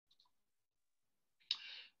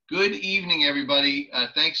Good evening, everybody.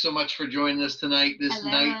 Thanks so much for joining us tonight. This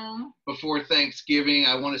night before Thanksgiving,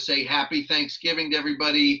 I want to say happy Thanksgiving to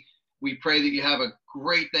everybody. We pray that you have a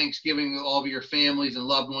great Thanksgiving with all of your families and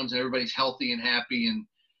loved ones, and everybody's healthy and happy. And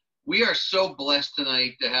we are so blessed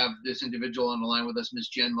tonight to have this individual on the line with us, Ms.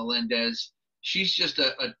 Jen Melendaz. She's just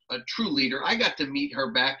a true leader. I got to meet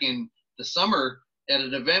her back in the summer at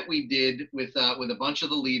an event we did with a bunch of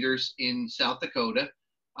the leaders in South Dakota.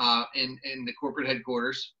 In the corporate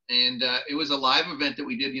headquarters. And it was a live event that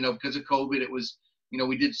we did, because of COVID. It was,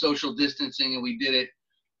 we did social distancing and we did it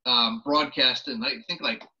broadcast. And I think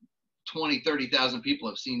like 30,000 people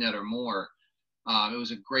have seen that or more. It was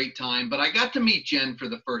a great time. But I got to meet Jen for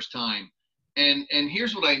the first time. And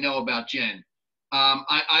here's what I know about Jen.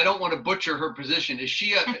 I don't want to butcher her position. Is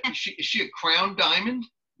she a crown diamond?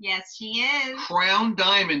 Yes, she is. Crown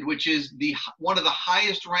Diamond, which is one of the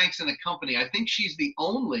highest ranks in the company. I think she's the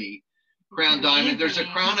only Crown Diamond. There's a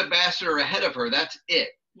Crown Ambassador ahead of her. That's it.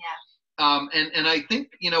 Yeah. And I think,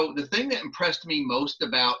 the thing that impressed me most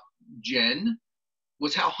about Jen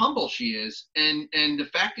was how humble she is, and the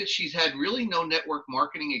fact that she's had really no network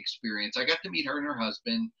marketing experience. I got to meet her and her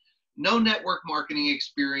husband. No network marketing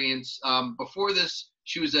experience. Before this,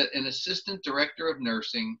 she was an assistant director of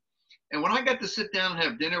nursing. And when I got to sit down and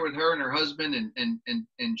have dinner with her and her husband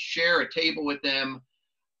and share a table with them,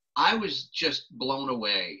 I was just blown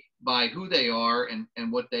away by who they are and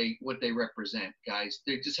what they represent, guys.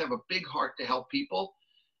 They just have a big heart to help people.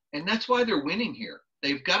 And that's why they're winning here.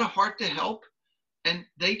 They've got a heart to help, and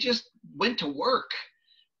they just went to work.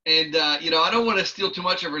 And, I don't want to steal too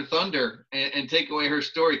much of her thunder and take away her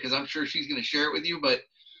story, because I'm sure she's going to share it with you. But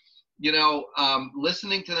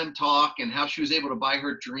listening to them talk and how she was able to buy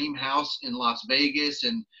her dream house in Las Vegas.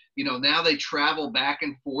 And, now they travel back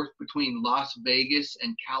and forth between Las Vegas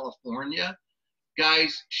and California.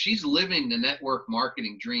 Guys, she's living the network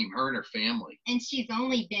marketing dream, her and her family. And she's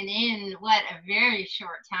only been in, a very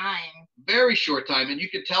short time. Very short time. And you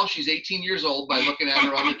could tell she's 18 years old by looking at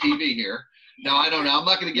her on the TV here. No, I don't know. I'm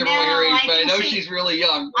not going to give away her age, but I know she's really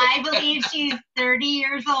young. I believe she's 30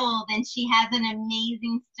 years old, and she has an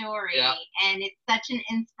amazing story. Yeah. And it's such an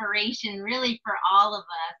inspiration, really, for all of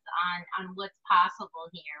us on what's possible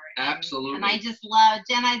here. Absolutely. And I just love,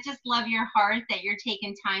 Jen, I just love your heart that you're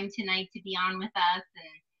taking time tonight to be on with us.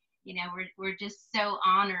 And, we're just so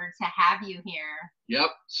honored to have you here.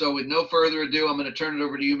 Yep. So with no further ado, I'm going to turn it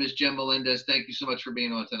over to you, Ms. Jen Melendaz. Thank you so much for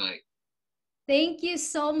being on tonight. Thank you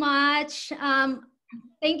so much.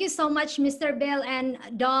 Thank you so much, Mr. Bill and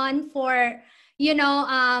Dawn, for,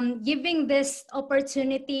 giving this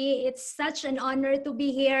opportunity. It's such an honor to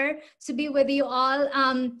be here, to be with you all.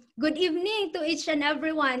 Good evening to each and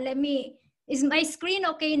everyone. Is my screen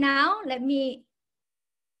okay now? Let me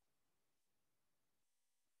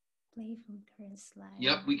play from current slide.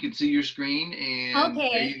 Yep, we can see your screen, and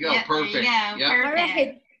okay. There you go. Yep, perfect. There you go. Yep. Perfect. All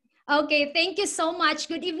right. Okay, thank you so much.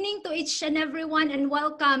 Good evening to each and everyone, and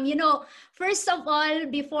welcome. First of all,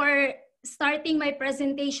 before starting my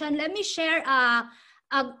presentation, let me share a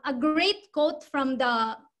great quote from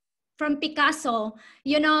Picasso.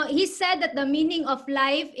 He said that the meaning of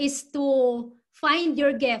life is to find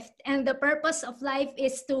your gift, and the purpose of life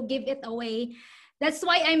is to give it away. That's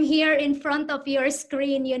why I'm here in front of your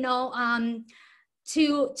screen,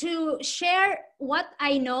 to share what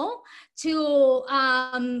I know, to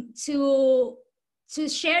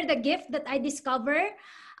share the gift that I discover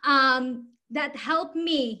that helped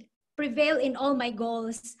me prevail in all my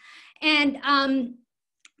goals. And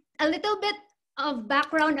a little bit of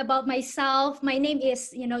background about myself. My name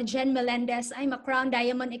is, Jen Melendaz. I'm a Crown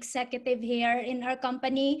Diamond executive here in our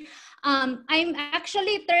company. I'm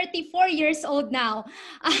actually 34 years old now.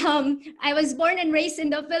 I was born and raised in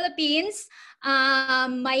the Philippines. But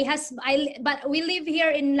we live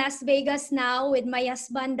here in Las Vegas now with my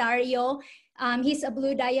husband, Dario. He's a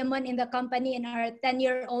blue diamond in the company and our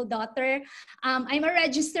 10-year-old daughter. I'm a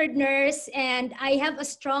registered nurse, and I have a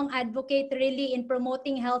strong advocate really in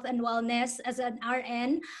promoting health and wellness as an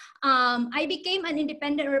RN. I became an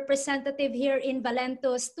independent representative here in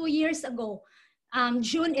Valentus 2 years ago.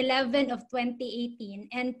 June 11 of 2018.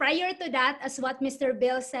 And prior to that, as what Mr.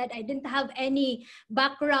 Bill said, I didn't have any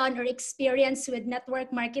background or experience with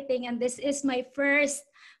network marketing, and this is my first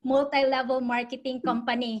multi-level marketing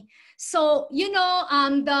company. So,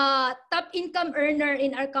 the top income earner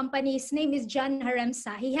in our company, his name is John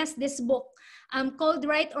Haremsa. He has this book called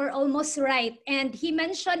Right or Almost Right. And he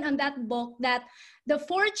mentioned on that book that the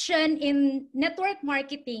fortune in network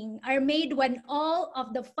marketing are made when all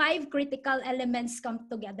of the 5 critical elements come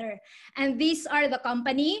together. And these are the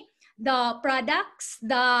company, the products,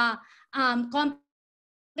 the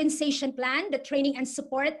compensation plan, the training and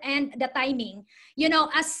support, and the timing. You know,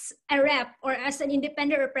 as a rep or as an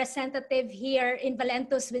independent representative here in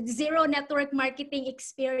Valentus with zero network marketing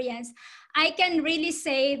experience, I can really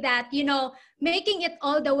say that, you know, making it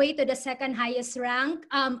all the way to the second highest rank,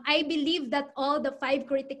 I believe that all the 5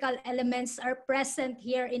 critical elements are present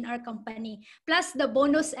here in our company, plus the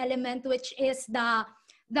bonus element, which is the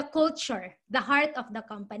culture, the heart of the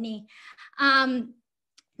company.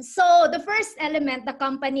 So the first element, the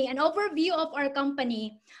company, an overview of our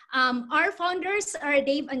company. Our founders are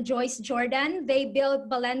Dave and Joyce Jordan. They built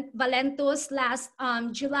Valentus last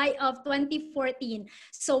July of 2014.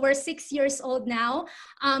 So we're 6 years old now.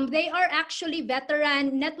 They are actually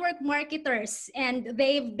veteran network marketers, and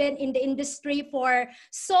they've been in the industry for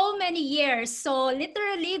so many years. So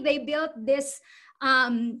literally, they built this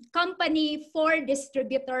company for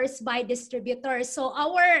distributors by distributors. So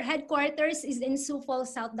our headquarters is in Sioux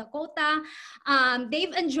Falls, South Dakota.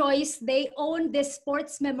 Dave and Joyce, they own this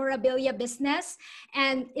sports memorabilia business,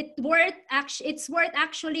 and it's worth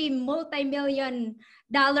actually multi-million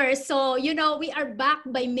dollars. So, you know, we are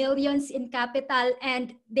backed by millions in capital,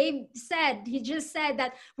 and he just said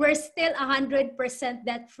that we're still 100%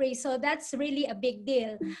 debt free. So that's really a big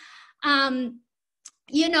deal.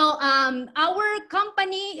 You know, our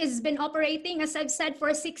company has been operating, as I've said,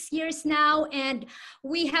 for 6 years now, and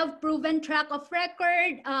we have proven track of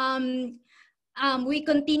record. We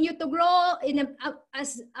continue to grow.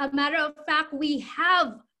 As a matter of fact, we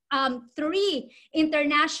have 3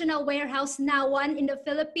 international warehouse now, 1 in the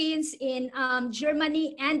Philippines, in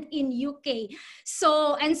Germany, and in UK.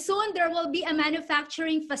 So, and soon there will be a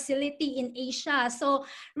manufacturing facility in Asia. So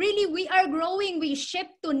really, we are growing. We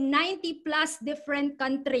ship to 90 plus different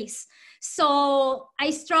countries. So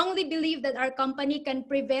I strongly believe that our company can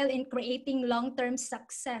prevail in creating long-term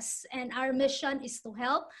success. And our mission is to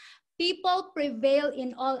help people prevail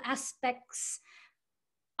in all aspects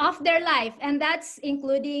of their life, and that's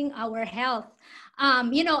including our health.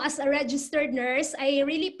 You know, as a registered nurse, I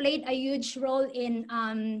really played a huge role in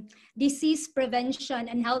disease prevention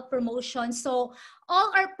and health promotion. So all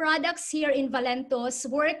our products here in Valentus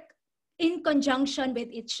work in conjunction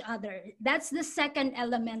with each other. That's the second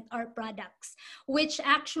element, our products, which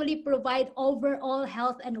actually provide overall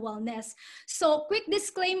health and wellness. So quick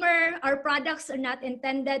disclaimer, our products are not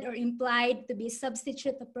intended or implied to be a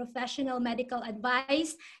substitute of professional medical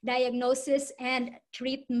advice, diagnosis, and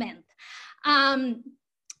treatment.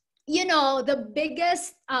 You know, the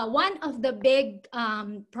biggest, one of the big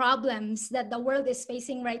problems that the world is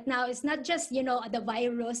facing right now is not just, you know, the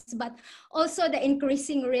virus, but also the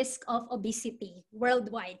increasing risk of obesity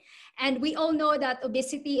worldwide. And we all know that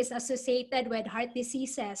obesity is associated with heart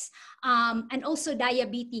diseases and also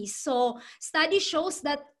diabetes. So study shows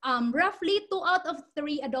that roughly 2 out of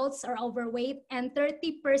 3 adults are overweight, and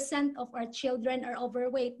 30% of our children are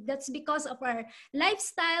overweight. That's because of our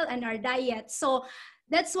lifestyle and our diet. So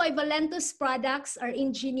that's why Valentus products are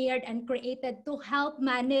engineered and created to help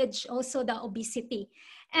manage also the obesity.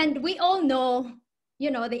 And we all know,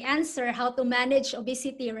 you know, the answer how to manage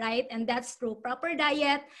obesity, right? And that's through proper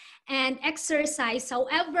diet and exercise.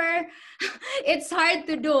 However, it's hard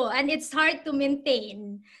to do and it's hard to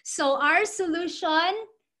maintain. So our solution,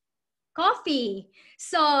 coffee.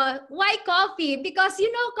 So why coffee? Because,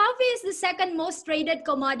 you know, coffee is the second most traded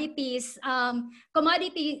commodity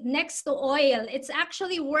next to oil. It's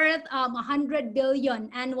actually worth 100 billion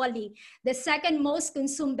annually. The second most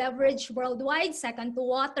consumed beverage worldwide, second to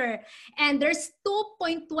water. And there's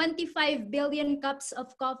 2.25 billion cups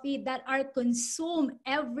of coffee that are consumed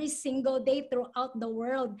every single day throughout the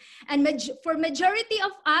world. And for majority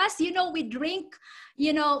of us, you know, we drink,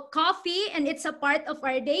 you know, coffee, and it's a part of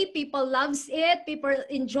our day. People loves it, people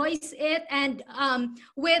enjoys it, and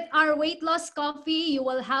with our weight loss coffee, you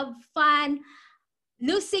will have fun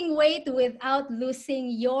losing weight without losing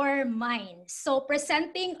your mind. So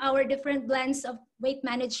presenting our different blends of weight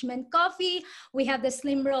management coffee, we have the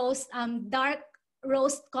Slim Roast dark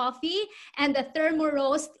roast coffee and the Thermo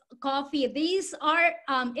Roast coffee. These are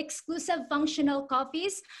exclusive functional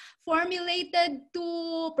coffees formulated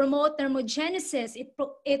to promote thermogenesis.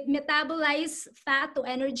 It metabolizes fat to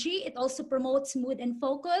energy. It also promotes mood and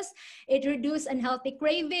focus. It reduces unhealthy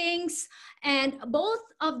cravings. And both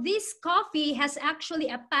of this coffee has actually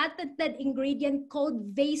a patented ingredient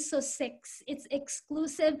called Vaso-6. It's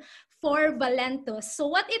exclusive for Valentus. So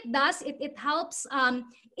what it does, it helps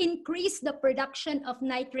increase the production of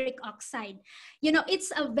nitric oxide. You know,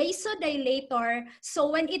 it's a vasodilator. So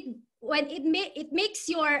when it it makes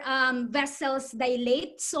your vessels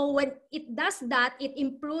dilate. So when it does that, it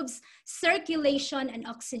improves circulation and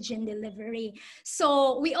oxygen delivery.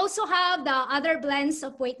 So we also have the other blends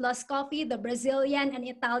of weight loss coffee, the Brazilian and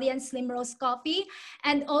Italian slim roast coffee.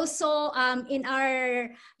 And also in our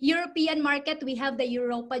European market, we have the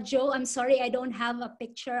Europa Joe. I'm sorry, I don't have a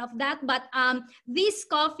picture of that, but these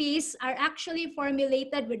coffees are actually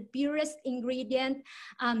formulated with purest ingredient,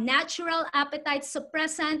 natural appetite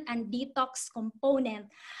suppressant, and detox component.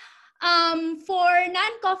 For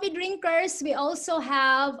non-coffee drinkers, we also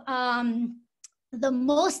have the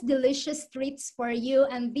most delicious treats for you,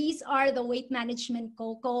 and these are the weight management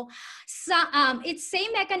cocoa. So it's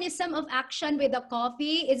same mechanism of action with the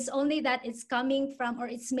coffee. It's only that it's coming from, or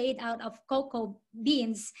it's made out of cocoa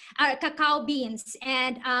beans, or cacao beans,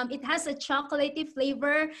 and it has a chocolatey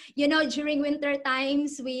flavor. You know, during winter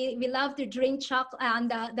times, we love to drink chocolate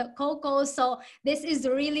and the cocoa. So this is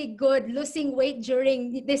really good losing weight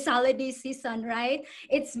during this holiday season, right?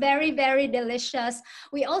 It's very, very delicious.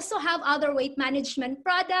 We also have other weight management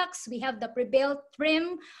products. We have the Prevail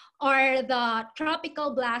Trim or the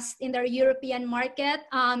Tropical Blast in the European market.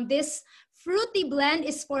 This fruity blend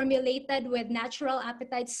is formulated with natural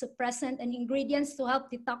appetite suppressant and ingredients to help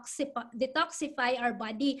detoxify our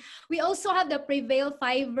body. We also have the Prevail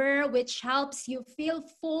Fiber, which helps you feel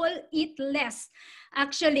full, eat less,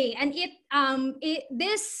 actually. And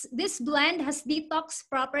this blend has detox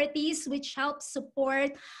properties, which help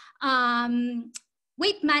support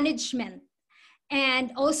weight management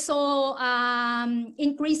and also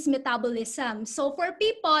increase metabolism. So for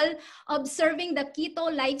people observing the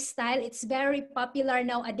keto lifestyle, it's very popular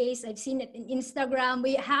nowadays. I've seen it in Instagram.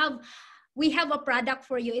 We have a product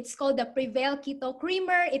for you. It's called the Prevail Keto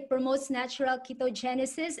Creamer. It promotes natural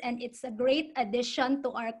ketogenesis, and it's a great addition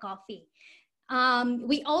to our coffee.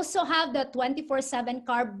 We also have the 24/7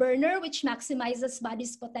 carb burner, which maximizes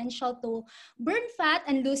body's potential to burn fat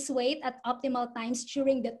and lose weight at optimal times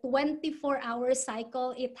during the 24-hour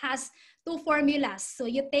cycle. It has 2 formulas. So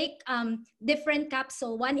you take different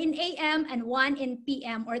capsule, 1 in AM and 1 in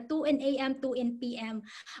PM, or 2 in AM, 2 in PM.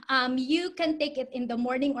 You can take it in the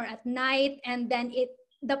morning or at night, and then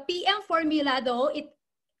the PM formula though, it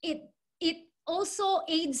also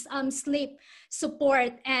aids sleep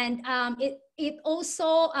support, and it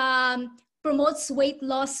also promotes weight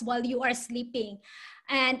loss while you are sleeping,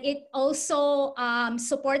 and it also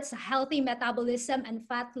supports healthy metabolism and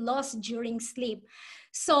fat loss during sleep.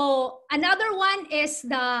 So another one is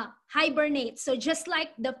the Hibernate. So just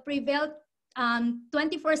like the Prevail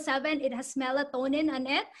 24/7, it has melatonin on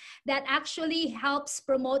it that actually helps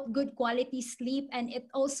promote good quality sleep, and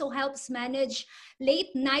it also helps manage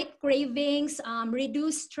late night cravings,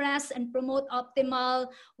 reduce stress, and promote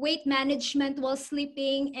optimal weight management while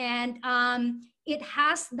sleeping. And it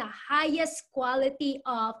has the highest quality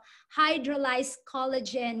of hydrolyzed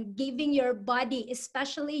collagen, giving your body,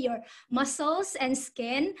 especially your muscles and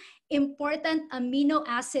skin, important amino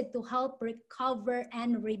acid to help recover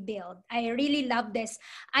and rebuild. I really love this.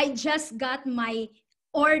 I just got my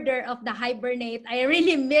order of the Hibernate. I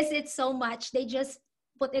really miss it so much. They just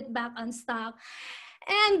put it back on stock.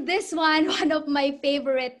 And this one of my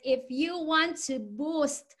favorite, if you want to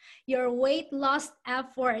boost your weight loss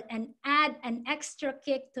effort and add an extra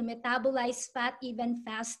kick to metabolize fat even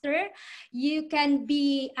faster, you can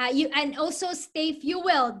be, and also stay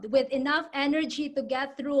fueled with enough energy to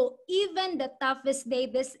get through even the toughest day.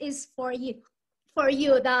 This is for you.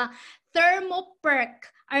 The ThermoPerk,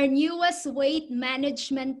 our newest weight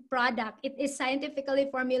management product. It is scientifically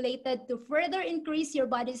formulated to further increase your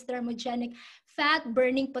body's thermogenic fat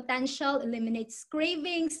burning potential, eliminates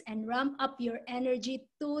cravings, and ramp up your energy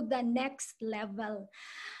to the next level.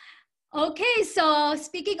 Okay, so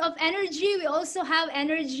speaking of energy, we also have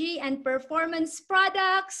energy and performance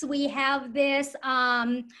products. We have this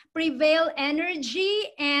Prevail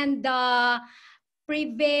Energy and the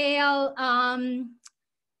Prevail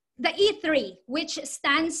the E3, which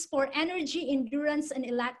stands for Energy, Endurance, and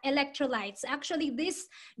Electrolytes. Actually, these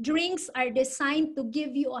drinks are designed to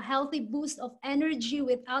give you a healthy boost of energy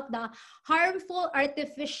without the harmful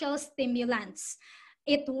artificial stimulants.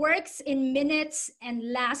 It works in minutes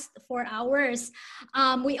and lasts for hours.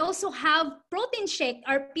 We also have protein shake,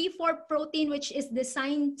 our P4 protein, which is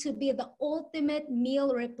designed to be the ultimate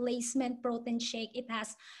meal replacement protein shake. It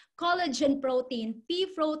has collagen protein,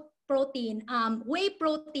 protein, whey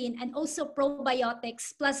protein, and also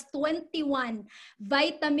probiotics, plus 21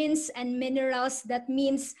 vitamins and minerals. That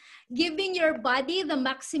means giving your body the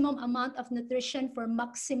maximum amount of nutrition for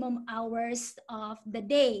maximum hours of the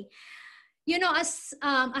day. you know, as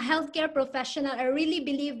a healthcare professional, I really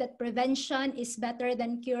believe that prevention is better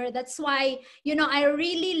than cure. That's why, you know, I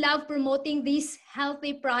really love promoting these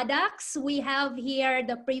healthy products. We have here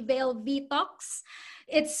the Prevail Vitox.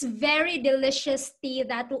 It's very delicious tea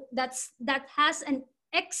that has an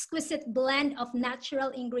exquisite blend of natural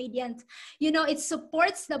ingredients. You know, it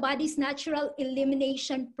supports the body's natural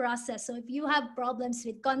elimination process. So if you have problems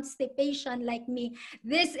with constipation like me,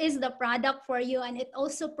 this is the product for you. And it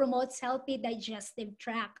also promotes healthy digestive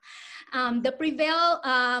tract. The Prevail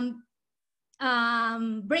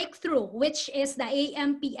breakthrough, which is the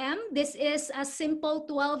AMPM. This is a simple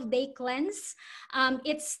 12-day cleanse.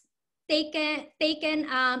 It's taken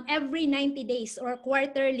every 90 days or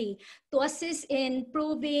quarterly to assist in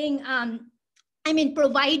providing an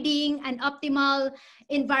optimal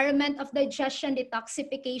environment of digestion,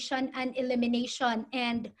 detoxification, and elimination.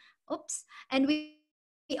 And we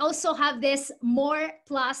also have this More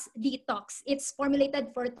Plus Detox. It's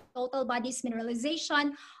formulated for total body's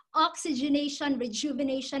mineralization, oxygenation,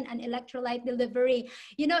 rejuvenation, and electrolyte delivery.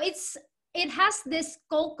 You know, it has this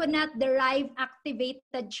coconut-derived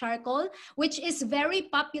activated charcoal, which is very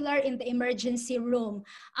popular in the emergency room.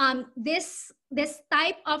 This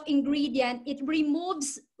type of ingredient, it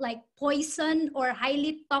removes like poison or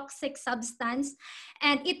highly toxic substance,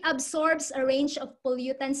 and it absorbs a range of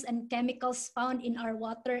pollutants and chemicals found in our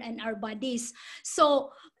water and our bodies.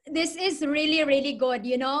 So this is really, really good.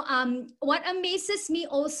 You know, what amazes me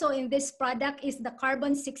also in this product is the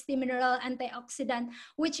carbon 60 mineral antioxidant,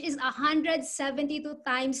 which is 172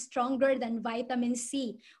 times stronger than vitamin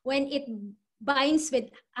C when it binds with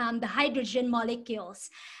the hydrogen molecules.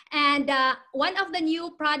 And one of the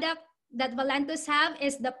new products that Valentus have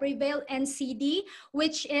is the Prevail NCD,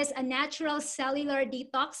 which is a natural cellular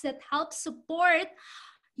detox that helps support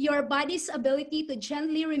your body's ability to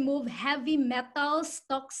gently remove heavy metals,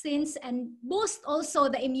 toxins, and boost also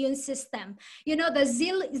the immune system. You know, the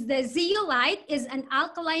zeolite is an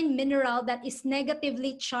alkaline mineral that is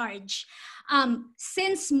negatively charged.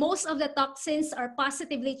 Since most of the toxins are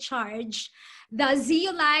positively charged, the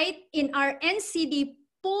zeolite in our NCD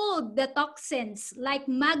pulled the toxins like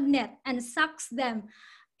magnet and sucks them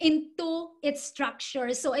into its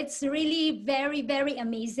structure. So it's really very, very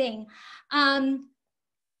amazing.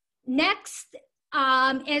 Next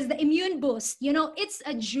is the immune boost. You know, it's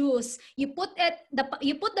a juice. You put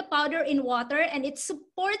the powder in water, and it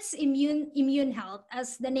supports immune health,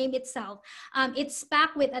 as the name itself. It's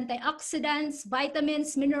packed with antioxidants,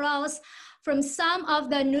 vitamins, minerals from some of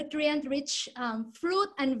the nutrient-rich fruit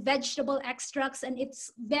and vegetable extracts, and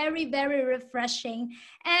it's very, very refreshing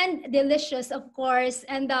and delicious, of course.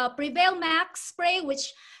 And the Prevail Max spray,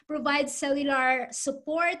 which provides cellular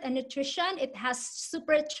support and nutrition. It has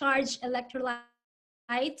supercharged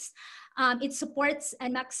electrolytes. It supports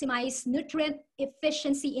and maximizes nutrient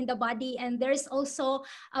efficiency in the body. And there's also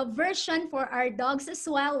a version for our dogs as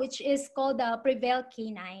well, which is called the Prevail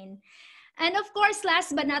Canine. And of course,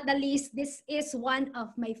 last but not the least, this is one of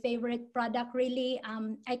my favorite product, really.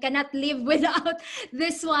 I cannot live without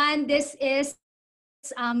this one. This is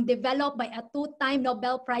developed by a two-time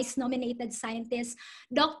Nobel Prize nominated scientist,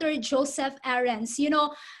 Dr. Joseph Ahrens. You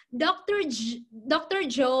know, Dr.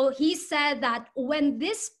 Joe, he said that when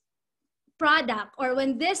this product or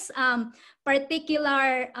when this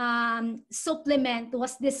particular supplement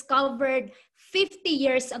was discovered 50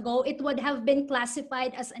 years ago, it would have been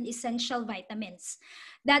classified as an essential vitamins.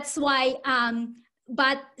 That's why,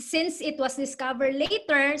 but since it was discovered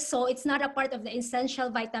later, so it's not a part of the essential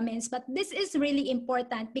vitamins, but this is really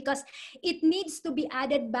important because it needs to be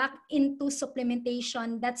added back into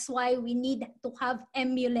supplementation. That's why we need to have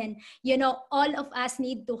Emulin. You know, all of us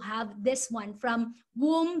need to have this one from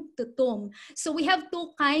womb to tomb. So we have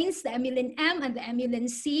two kinds, the Emulin M and the Emulin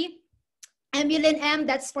C. Emulin M,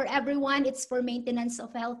 that's for everyone. It's for maintenance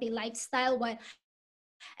of healthy lifestyle, while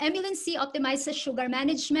Emulin C optimizes sugar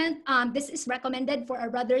management. This is recommended for our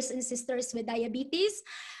brothers and sisters with diabetes.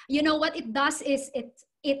 You know, what it does is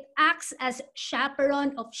it acts as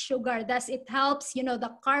chaperone of sugar. Thus, it helps, you know,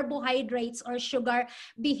 the carbohydrates or sugar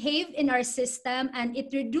behave in our system, and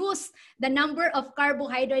it reduces the number of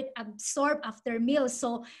carbohydrate absorbed after meals.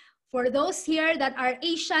 So for those here that are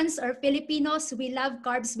Asians or Filipinos, we love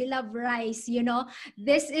carbs, we love rice, you know.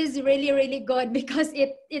 This is really, really good because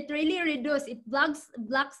it really reduces, it blocks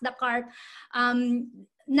the carb,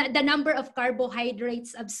 the number of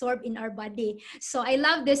carbohydrates absorbed in our body. So I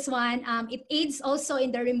love this one. It aids also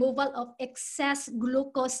in the removal of excess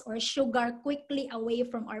glucose or sugar quickly away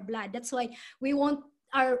from our blood. That's why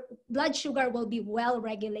our blood sugar will be well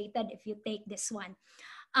regulated if you take this one.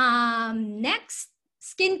 Next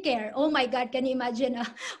skincare. Oh my God, can you imagine?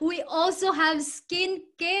 We also have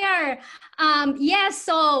skincare. Yes,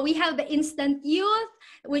 so we have the Instant Youth,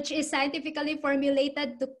 which is scientifically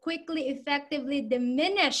formulated to quickly, effectively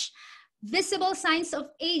diminish visible signs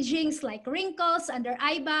of agings like wrinkles, under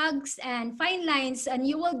eye bags, and fine lines, and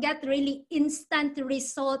you will get really instant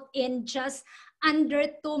result in just under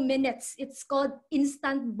 2 minutes. It's called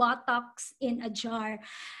instant Botox in a jar.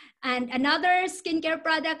 And another skincare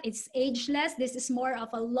product, it's ageless. This is more of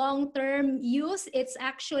a long-term use. It's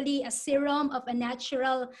actually a serum of a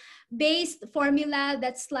natural-based formula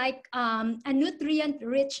that's like a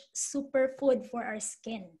nutrient-rich superfood for our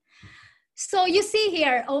skin. So you see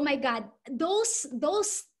here, oh my God, those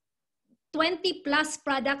 20 plus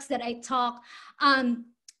products that I talk,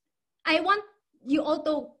 I want you all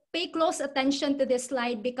to pay close attention to this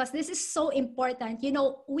slide because this is so important. You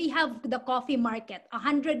know, we have the coffee market,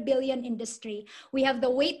 100 billion industry. We have the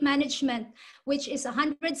weight management, which is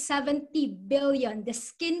 170 billion. The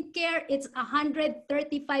skincare, it's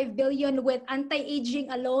 135 billion with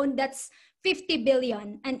anti-aging alone. That's 50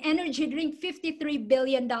 billion. And energy drink, $53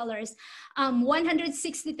 billion.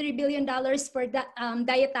 $163 billion for the,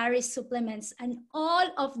 dietary supplements. And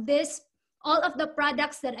all of the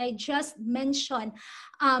products that I just mentioned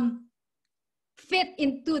fit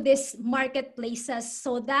into these marketplaces.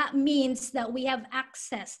 So that means that we have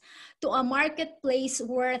access to a marketplace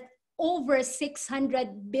worth over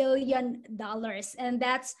 $600 billion. And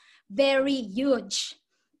that's very huge.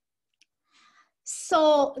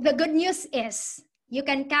 So the good news is you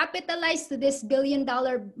can capitalize to these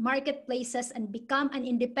billion-dollar marketplaces and become an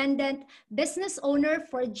independent business owner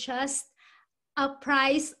for just a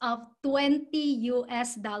price of $20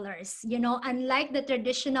 US. You know, unlike the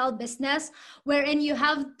traditional business wherein you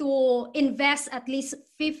have to invest at least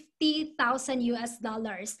 $50,000 US.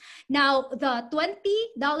 Now, the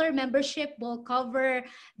 $20 membership will cover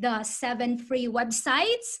the 7 free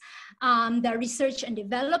websites, the research and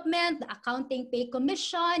development, the accounting pay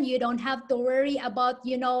commission. You don't have to worry about,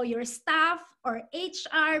 you know, your staff or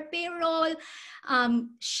HR, payroll.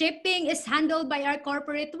 Shipping is handled by our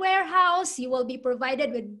corporate warehouse. You will be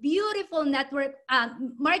provided with beautiful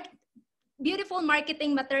beautiful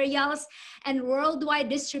marketing materials and worldwide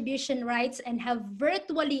distribution rights, and have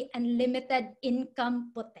virtually unlimited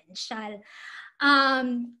income potential.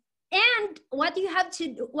 And what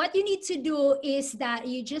you need to do is that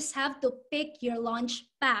you just have to pick your launch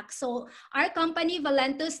pack. So our company,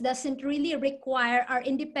 Valentus, doesn't really require our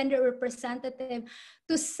independent representative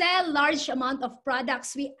to sell large amount of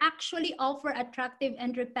products. We actually offer attractive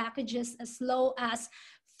entry packages as low as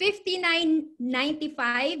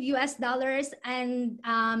 $59.95 US, and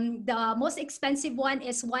the most expensive one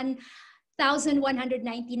is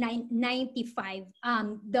 $1,199.95.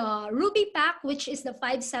 The Ruby pack, which is the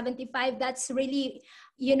 $575, that's really,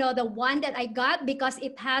 you know, the one that I got because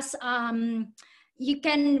it has you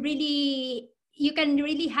can really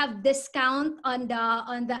have discount on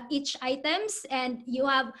the each items, and you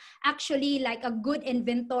have actually like a good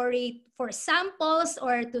inventory for samples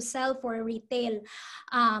or to sell for retail.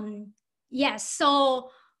 Yes,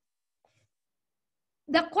 so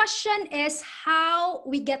the question is how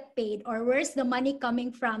we get paid, or where's the money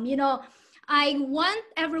coming from? You know, I want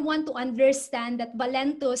everyone to understand that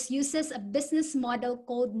Valentus uses a business model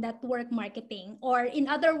called network marketing, or in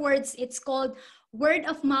other words, it's called word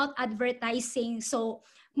of mouth advertising. So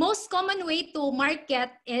most common way to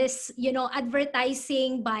market is, you know,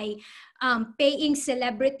 advertising by paying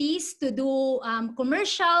celebrities to do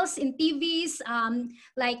commercials in TVs,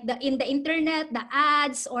 like in the internet, the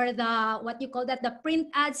ads, or the the print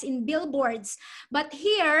ads in billboards. But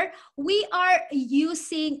here we are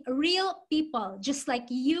using real people, just like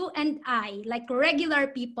you and I, like regular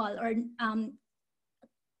people or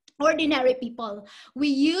ordinary people. We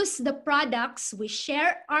use the products, we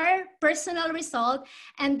share our personal result,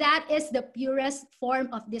 and that is the purest form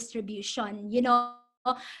of distribution. You know,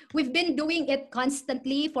 we've been doing it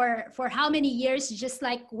constantly for how many years, just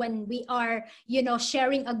like when we are, you know,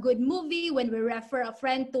 sharing a good movie, when we refer a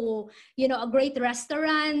friend to, you know, a great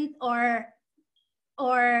restaurant, or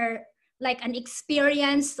like an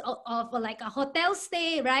experience of like a hotel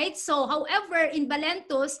stay, right? So however, in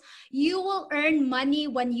Valentus, you will earn money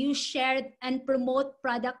when you share and promote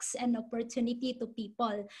products and opportunity to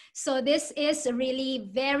people. So this is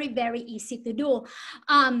really very, very easy to do.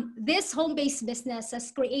 This home-based business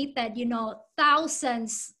has created, you know,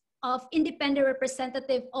 thousands of independent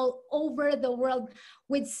representatives all over the world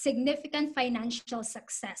with significant financial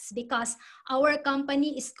success, because our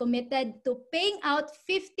company is committed to paying out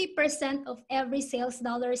 50% of every sales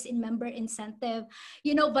dollars in member incentive.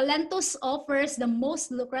 You know, Valentus offers the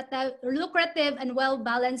most lucrative and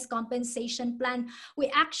well-balanced compensation plan.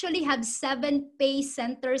 We actually have 7 pay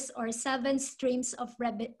centers, or 7 streams of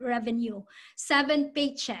revenue, 7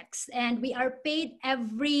 paychecks, and we are paid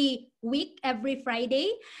every week, every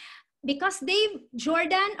Friday, because Dave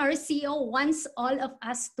Jordan, our CEO, wants all of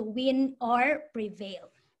us to win or prevail.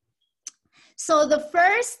 So the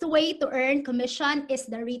first way to earn commission is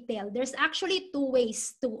the retail. There's actually 2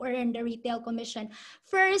 ways to earn the retail commission.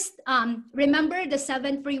 First, remember the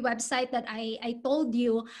 7 free website that I told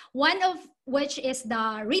you, one of which is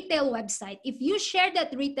the retail website. If you share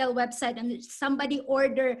that retail website and somebody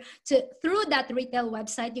order through that retail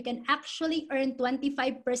website, you can actually earn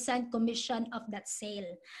 25% commission of that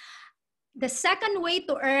sale. The second way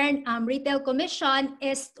to earn retail commission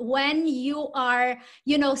is when you are,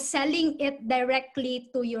 selling it directly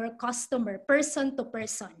to your customer, person to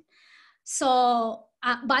person. So,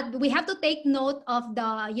 but we have to take note of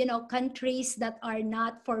the, countries that are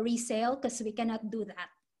not for resale, because we cannot do that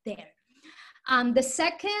there. The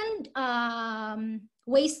second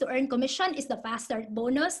ways to earn commission is the fast start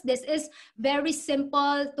bonus. This is very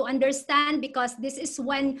simple to understand, because this is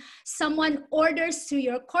when someone orders to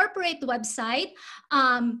your corporate website,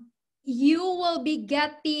 you will be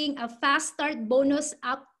getting a fast start bonus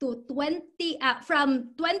up to from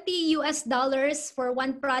 $20 US for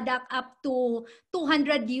one product up to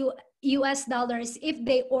 $200 US if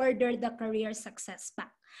they order the Career Success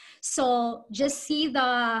Pack. So just see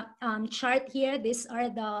the chart here. These are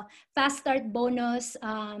the fast start bonus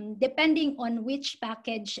depending on which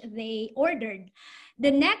package they ordered.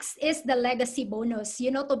 The next is the legacy bonus.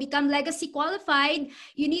 To become legacy qualified,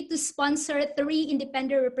 you need to sponsor 3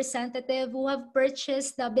 independent representatives who have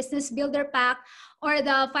purchased the Business Builder Pack, or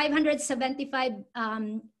the 575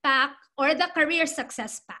 pack, or the Career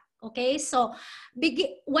Success Pack. Okay, so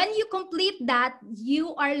when you complete that,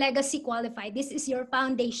 you are legacy qualified. This is your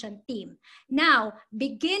foundation team. Now,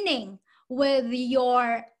 beginning with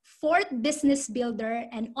your 4th business builder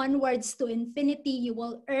and onwards to infinity, you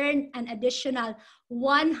will earn an additional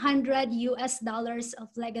 $100 US of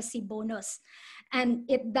legacy bonus. And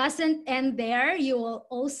it doesn't end there. You will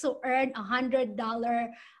also earn $100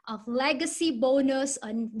 of legacy bonus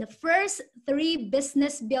on the first 3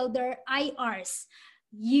 business builder IRs,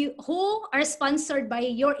 who are sponsored by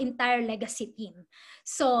your entire legacy team.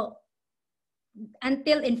 So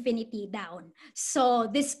until infinity down. So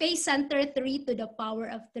this Pay Center 3 to the power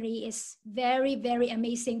of 3 is very, very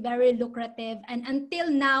amazing, very lucrative. And until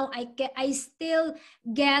now, I still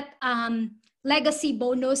get legacy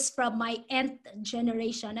bonus from my nth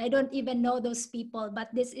generation. I don't even know those people, but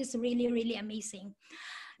this is really, really amazing.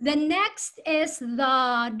 The next is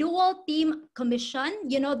the dual team commission.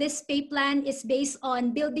 This pay plan is based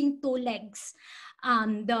on building 2 legs.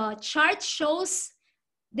 The chart shows,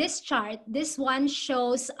 this one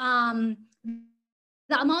shows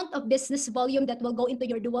the amount of business volume that will go into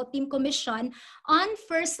your dual team commission on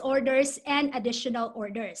first orders and additional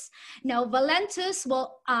orders. Now, Valentus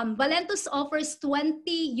offers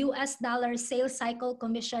 $20 US sales cycle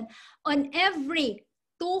commission on every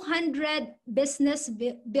 200 business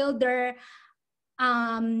builder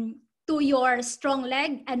to your strong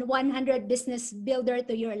leg, and 100 business builder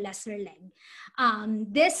to your lesser leg.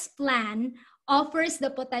 This plan offers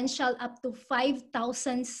the potential up to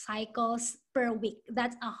 5,000 cycles per week.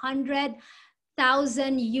 That's $100,000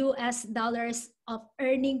 US of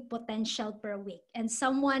earning potential per week. And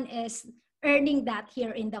someone is earning that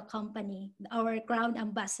here in the company, our Crown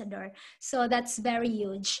Ambassador. So that's very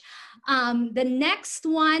huge. The next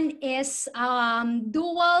one is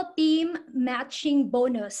dual team matching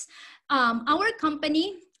bonus. Our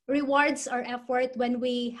company rewards our effort when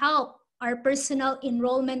we help our personal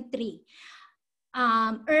enrollment tree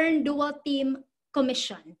earn dual team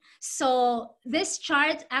commission. So this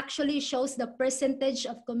chart actually shows the percentage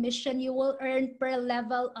of commission you will earn per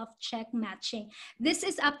level of check matching. This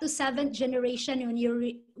is up to 7th generation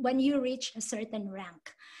when you reach a certain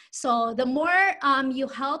rank. So the more you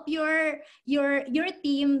help your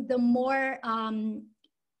team, the more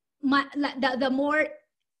the more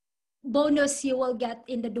bonus you will get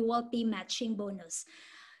in the dual team matching bonus.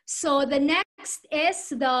 So the next is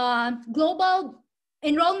the global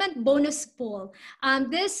enrollment bonus pool.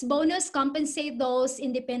 This bonus compensates those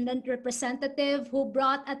independent representatives who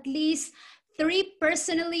brought at least 3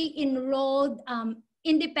 personally enrolled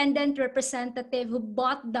independent representative who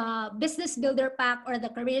bought the Business Builder Pack or the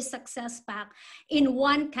Career Success Pack in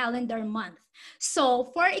 1 calendar month. So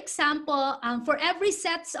for example, for every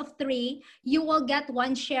sets of 3, you will get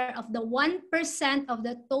 1 share of the 1% of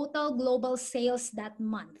the total global sales that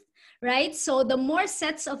month, right? So the more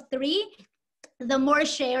sets of 3, the more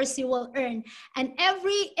shares you will earn. And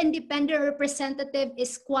every independent representative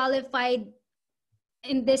is qualified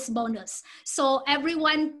in this bonus. So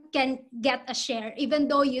everyone can get a share, even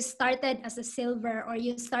though you started as a silver or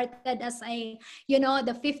you started as a, you know,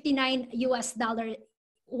 the $59 US.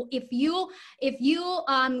 If you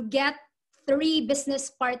get 3 business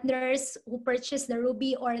partners who purchase the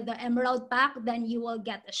Ruby or the Emerald pack, then you will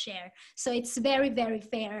get a share. So it's very, very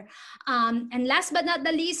fair. And last but not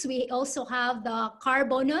the least, we also have the car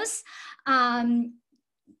bonus.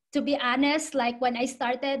 To be honest, like when I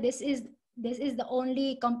started, this is the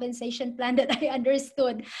only compensation plan that I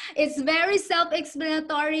understood. It's very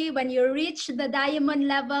self-explanatory. When you reach the diamond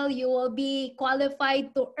level, you will be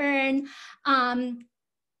qualified to earn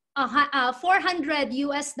 400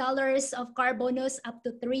 US dollars of car bonus up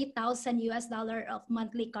to 3,000 US dollar of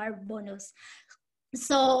monthly car bonus.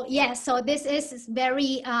 So yeah, so this is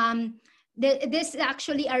very this is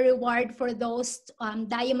actually a reward for those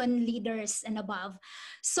diamond leaders and above.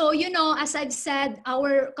 So, you know, as I've said,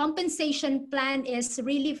 our compensation plan is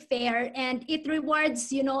really fair, and it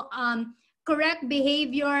rewards, you know, correct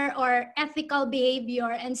behavior or ethical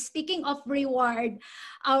behavior. And speaking of reward,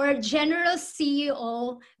 our general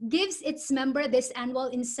CEO gives its member this annual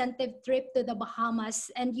incentive trip to the Bahamas,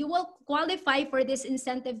 and you will qualify for this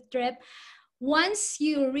incentive trip once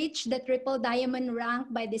you reach the triple diamond rank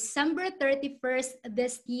by December 31st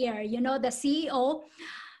this year. You know, the CEO,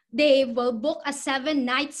 they will book a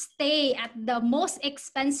 7-night stay at the most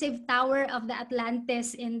expensive tower of the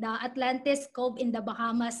Atlantis, in the Atlantis Cove in the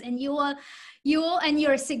Bahamas. And you and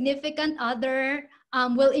your significant other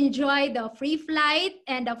will enjoy the free flight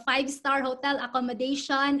and a 5-star hotel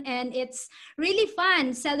accommodation. And it's really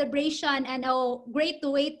fun celebration and a great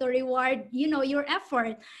way to reward, you know, your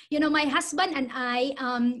effort. You know, my husband and I,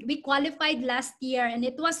 we qualified last year, and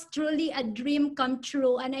it was truly a dream come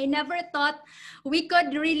true. And I never thought we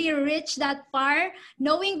could really reach that far,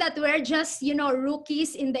 knowing that we're just, you know,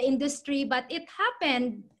 rookies in the industry, but it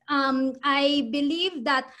happened. I believe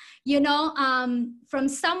that, you know, from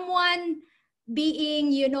someone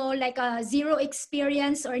being, you know, like a zero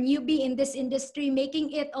experience or newbie in this industry, making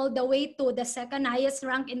it all the way to the 2nd highest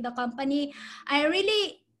rank in the company,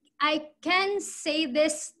 I can say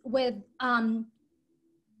this with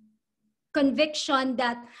conviction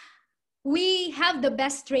that we have the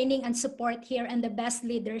best training and support here and the best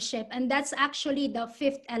leadership. And that's actually the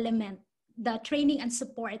 5th element, the training and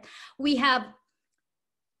support. We have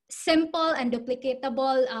simple and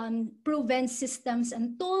duplicatable proven systems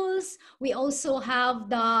and tools. We also have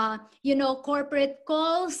the, you know, corporate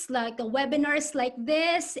calls like webinars like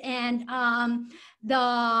this, and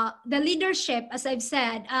the leadership. As I've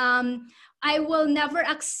said, I will never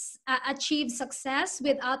achieve success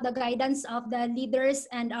without the guidance of the leaders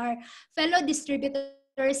and our fellow distributors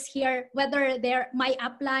here, whether they're my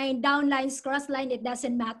upline, downlines, crossline, it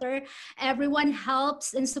doesn't matter. Everyone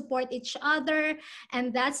helps and support each other.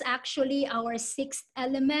 And that's actually our 6th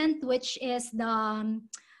element, which is the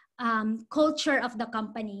culture of the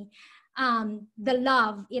company. The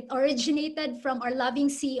love, it originated from our loving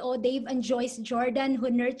CEO, Dave and Joyce Jordan,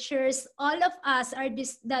 who nurtures all of us,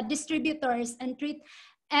 the distributors, and treat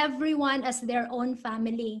everyone as their own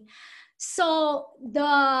family. So the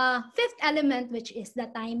 5th element, which is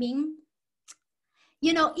the timing,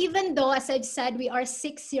 you know, even though, as I've said, we are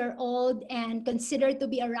 6-year-old and considered to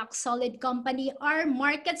be a rock solid company, our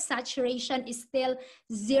market saturation is still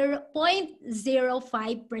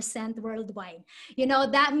 0.05% worldwide. You know,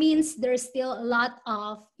 that means there's still a lot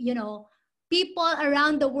of, you know, people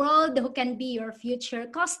around the world who can be your future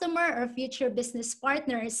customer or future business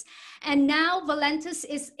partners. And now Valentus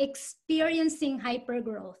is experiencing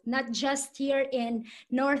hypergrowth, not just here in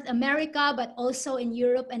North America, but also in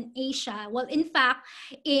Europe and Asia. Well, in fact,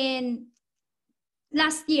 in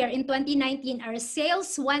last year, in 2019, our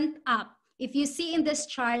sales went up. If you see in this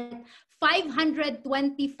chart,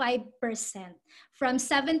 525%, from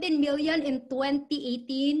 17 million in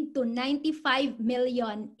 2018 to 95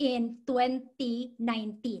 million in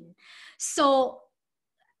 2019. So,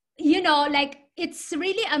 you know, like, it's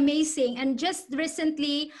really amazing. And just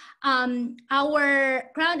recently, our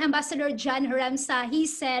Crown Ambassador John Haramsa, he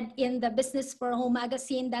said in the Business for Home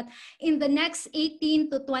magazine that in the next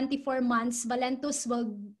 18 to 24 months, Valentus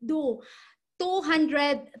will do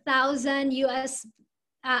 200,000 US,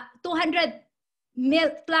 200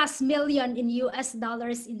 plus million in US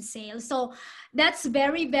dollars in sales. So that's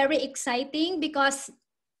very, very exciting because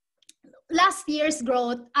last year's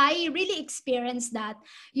growth, I really experienced that,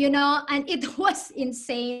 and it was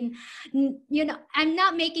insane. I'm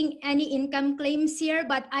not making any income claims here,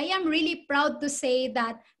 but I am really proud to say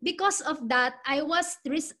that because of that, I was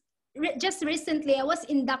just recently, I was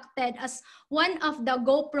inducted as one of the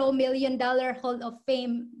GoPro $1 Million Hall of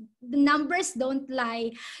Fame. The numbers don't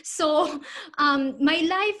lie. So my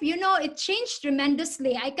life, it changed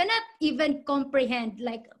tremendously. I cannot even comprehend.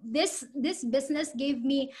 Like this business gave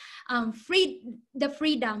me the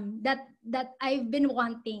freedom that I've been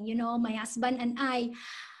wanting. My husband and I,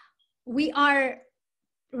 we are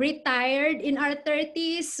retired in our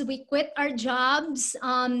 30s. We quit our jobs.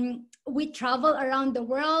 We travel around the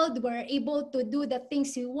world. We're able to do the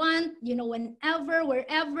things we want, whenever,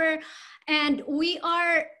 wherever. And we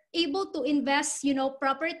are able to invest,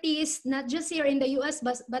 properties, not just here in the US,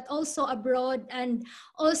 but also abroad. And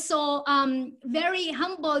also very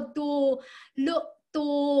humbled to look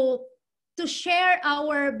to share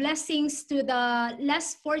our blessings to the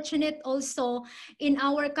less fortunate also in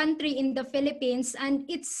our country, in the Philippines. And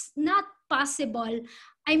it's not possible.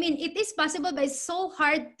 I mean, it is possible, but it's so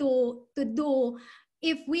hard to do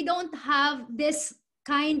if we don't have this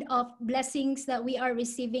kind of blessings that we are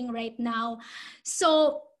receiving right now.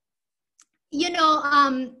 So,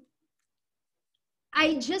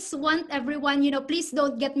 I just want everyone, please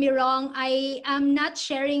don't get me wrong. I am not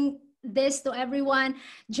sharing this to everyone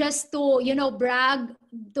just to brag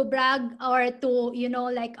or to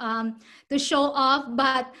to show off,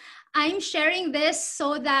 but I'm sharing this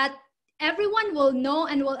so that everyone will know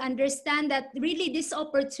and will understand that really this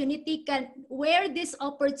opportunity where this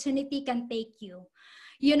opportunity can take you,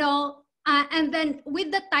 and then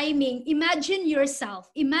with the timing, imagine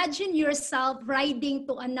yourself riding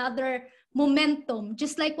to another momentum,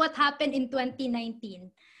 just like what happened in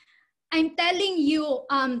 2019. I'm telling you,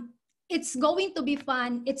 it's going to be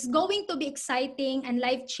fun. It's going to be exciting and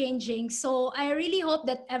life-changing. So I really hope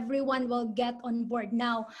that everyone will get on board.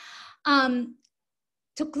 Now,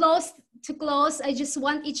 to close, I just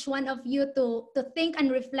want each one of you to think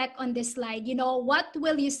and reflect on this slide. What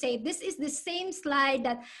will you say? This is the same slide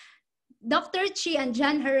that Dr. Chi and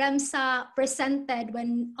John Haremsa presented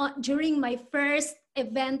during my first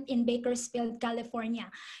event in Bakersfield,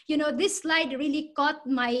 California. This slide really caught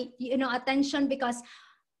my attention because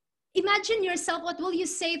imagine yourself, what will you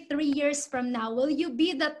say 3 years from now? Will you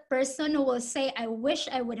be that person who will say, I wish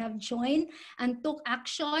I would have joined and took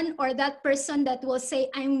action? Or that person that will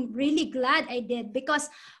say, I'm really glad I did? Because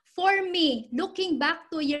for me, looking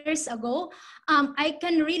back 2 years ago, I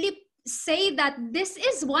can really say that this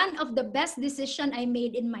is one of the best decisions I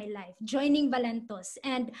made in my life, joining Valentus.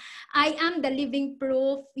 And I am the living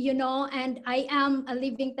proof, and I am a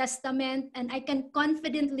living testament. And I can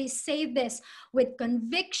confidently say this with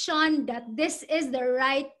conviction that this is the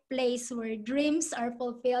right place where dreams are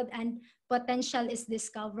fulfilled and potential is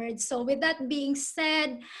discovered. So with that being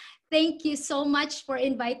said, thank you so much for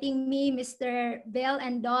inviting me, Mr. Bill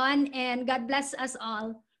and Dawn, and God bless us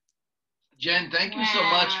all. Jen, thank you so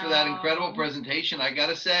much for that incredible presentation. I got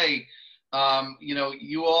to say,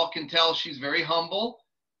 you all can tell she's very humble.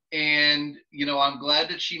 And, I'm glad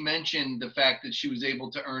that she mentioned the fact that she was able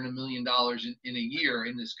to earn $1 million in a year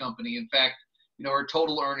in this company. In fact, her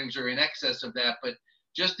total earnings are in excess of that. But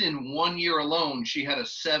just in 1 year alone, she had a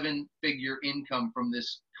 7-figure income from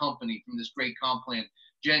this company, from this great comp plan.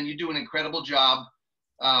 Jen, you do an incredible job.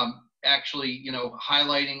 Actually,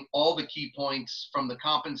 highlighting all the key points from the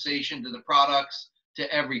compensation to the products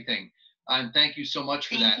to everything. And thank you so much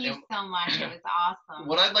for that. Thank you so much. It was awesome.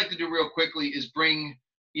 What I'd like to do real quickly is bring,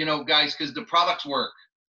 guys, because the products work.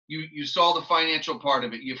 You saw the financial part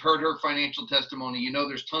of it. You've heard her financial testimony.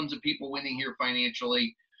 There's tons of people winning here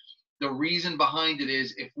financially. The reason behind it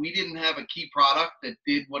is if we didn't have a key product that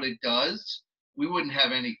did what it does, we wouldn't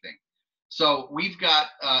have anything. So we've got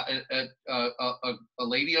a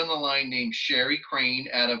lady on the line named Sherry Crane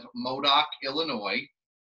out of Modoc, Illinois.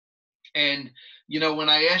 And, when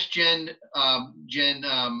I asked Jen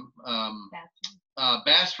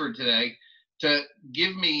Bassford today to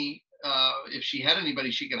give me, if she had anybody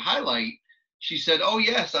she could highlight, she said, oh,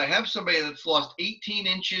 yes, I have somebody that's lost 18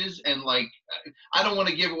 inches. And I don't want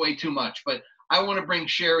to give away too much, but I want to bring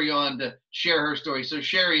Sherry on to share her story. So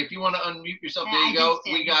Sherry, if you want to unmute yourself, there you go.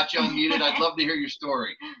 We got you unmuted. I'd love to hear your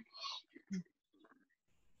story.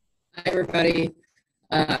 Hi, everybody.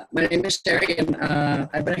 My name is Sherry, and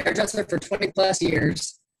I've been a hairdresser for 25 plus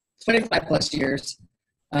years.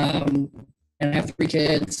 And I have 3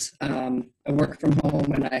 kids. I work from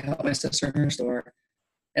home, and I help my sister in her store.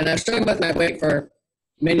 And I've struggled with my weight for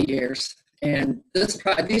many years. And these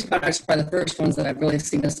products are probably the first ones that I've really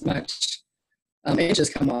seen this much inches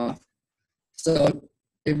come off. So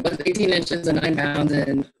it was 18 inches and 9 pounds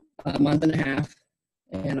in a month and a half.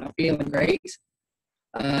 And I'm feeling great.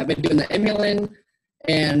 I've been doing the Emulin,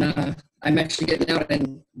 and I'm actually getting out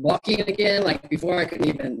and walking again. Like before, I couldn't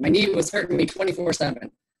even, my knee was hurting me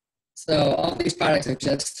 24/7. So all these products have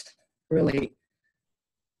just really,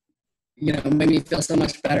 made me feel so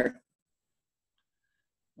much better.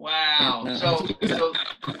 Wow. And,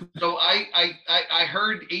 So I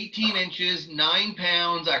heard 18 inches, 9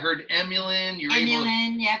 pounds. I heard Emulin.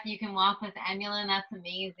 Yep, you can walk with Emulin. That's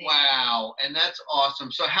amazing. Wow, and that's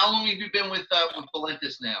awesome. So how long have you been with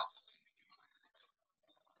Valentus now?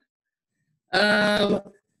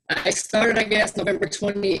 I started, I guess, November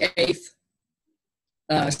 28th.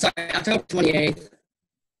 October 28th.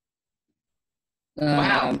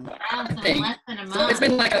 Wow. So less than a month. So it's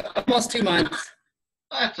been like almost 2 months.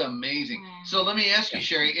 That's amazing. So let me ask you,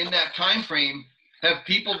 Sherry, in that time frame, have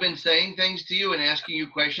people been saying things to you and asking you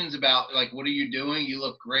questions about, like, what are you doing? You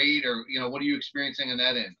look great, or, what are you experiencing on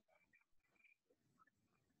that end?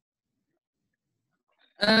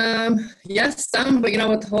 Yes, some, but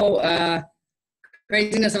with the whole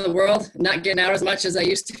craziness of the world, not getting out as much as I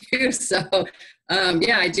used to. So,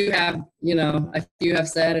 yeah, I do have, a few have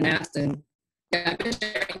said and asked, and yeah, I've been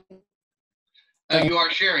sharing. You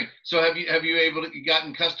are sharing. So have you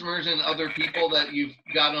gotten customers and other people that you've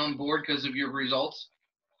got on board because of your results?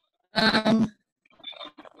 I've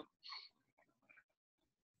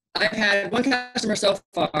had one customer so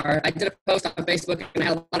far. I did a post on Facebook and I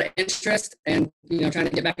had a lot of interest and, trying to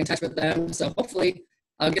get back in touch with them. So hopefully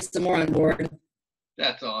I'll get some more on board.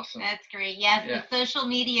 That's awesome. That's great. Yes, yeah. The social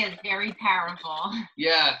media is very powerful.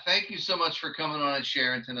 Yeah, thank you so much for coming on and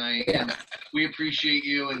sharing tonight. Yeah. And we appreciate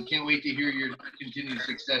you and can't wait to hear your continued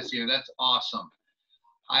success here. That's awesome.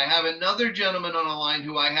 I have another gentleman on the line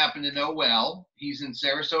who I happen to know well. He's in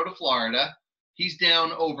Sarasota, Florida. He's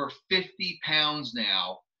down over 50 pounds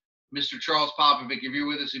now. Mr. Charles Popovic, if you're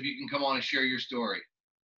with us, if you can come on and share your story.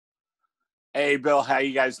 Hey, Bill, how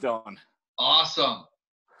you guys doing? Awesome.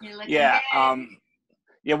 You're looking good.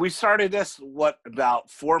 Yeah, we started this,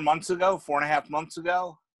 about 4 months ago, 4.5 months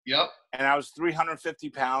ago? Yep. And I was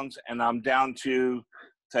 350 pounds, and I'm down to,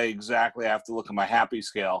 tell you exactly, I have to look at my happy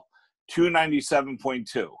scale,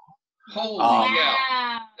 297.2. Holy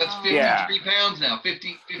cow. That's 53 yeah. pounds now,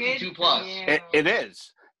 52 plus. It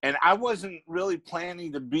is. And I wasn't really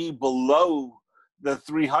planning to be below the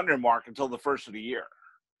 300 mark until the first of the year.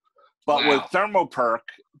 But with Thermoperk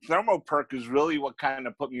is really what kind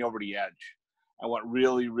of put me over the edge. And what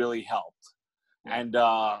really, really helped. And,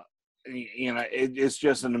 it's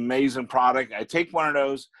just an amazing product. I take one of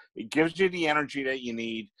those. It gives you the energy that you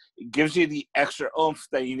need. It gives you the extra oomph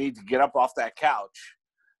that you need to get up off that couch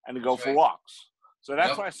and to go for walks. So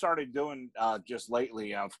that's what I started doing just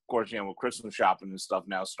lately. Of course, with Christmas shopping and stuff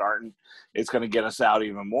now starting, it's going to get us out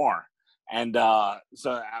even more. And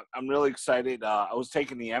so I'm really excited. I was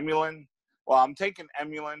taking the Emulin. Well, I'm taking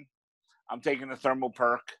Emulin. I'm taking the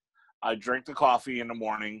Thermoperk. I drink the coffee in the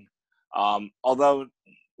morning. Although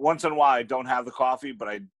once in a while I don't have the coffee, but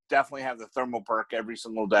I definitely have the Thermoperk every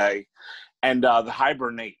single day. And the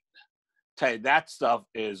Hibernate. Tell you, that stuff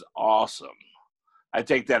is awesome. I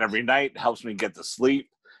take that every night. It helps me get to sleep.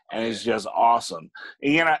 And it's just awesome.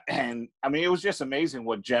 And I mean, it was just amazing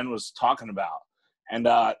what Jen was talking about. And,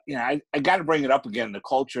 I got to bring it up again, the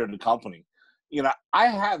culture of the company. I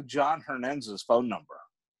have John Hernandez's phone number.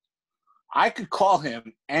 I could call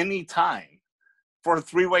him anytime for a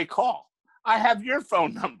 3-way call. I have your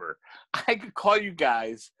phone number. I could call you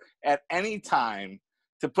guys at any time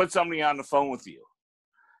to put somebody on the phone with you.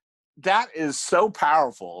 That is so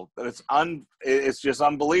powerful that it's just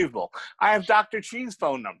unbelievable. I have Dr. Chi's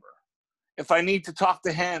phone number. If I need to talk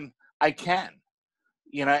to him, I can.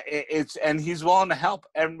 And he's willing to help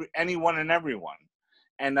anyone and everyone.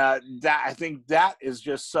 And that, I think that is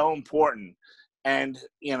just so important. And,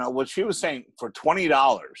 what she was saying, for $20,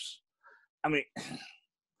 I mean,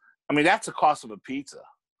 that's the cost of a pizza,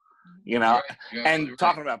 Right. and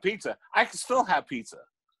talking about pizza, I can still have pizza,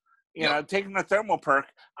 taking the Thermoperk,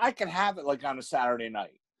 I can have it like on a Saturday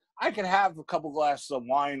night. I can have a couple glasses of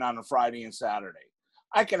wine on a Friday and Saturday.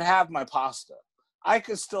 I can have my pasta. I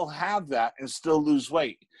can still have that and still lose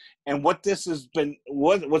weight. And what this has been,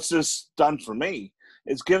 what's this done for me,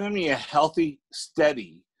 it's given me a healthy,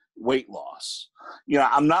 steady weight loss.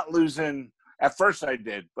 I'm not losing, at first I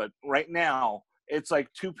did, but right now it's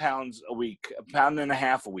like 2 pounds a week, 1.5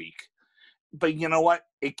 pounds a week. But you know what?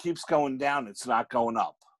 It keeps going down. It's not going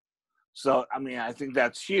up. So, I mean, I think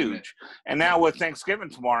that's huge. And now with Thanksgiving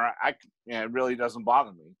tomorrow, it really doesn't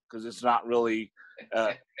bother me because it's not really,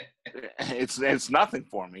 it's nothing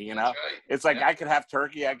for me, you know. Right. It's like I could have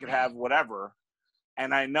turkey, I could have whatever,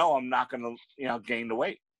 and I know I'm not going to, gain the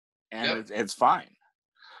weight, and it's fine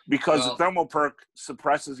because the Thermal Perk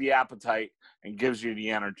suppresses the appetite and gives you the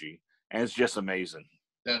energy, and it's just amazing.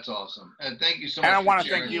 That's awesome. And thank you so much. And I want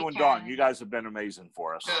to thank you and Dawn. You guys have been amazing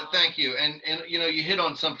for us. Thank you. And you hit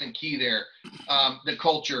on something key there, the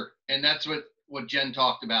culture. And that's what Jen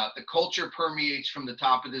talked about. The culture permeates from the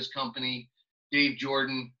top of this company, Dave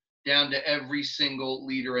Jordan, down to every single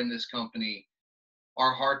leader in this company.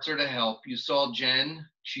 Our hearts are to help. You saw Jen.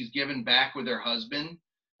 She's given back with her husband.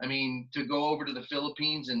 I mean, to go over to the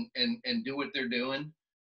Philippines and do what they're doing,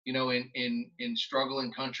 in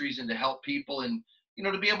struggling countries, and to help people, and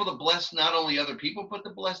to be able to bless not only other people, but to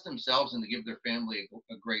bless themselves and to give their family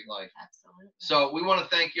a great life. Absolutely. So we want to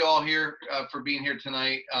thank you all here for being here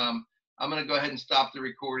tonight. I'm going to go ahead and stop the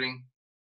recording.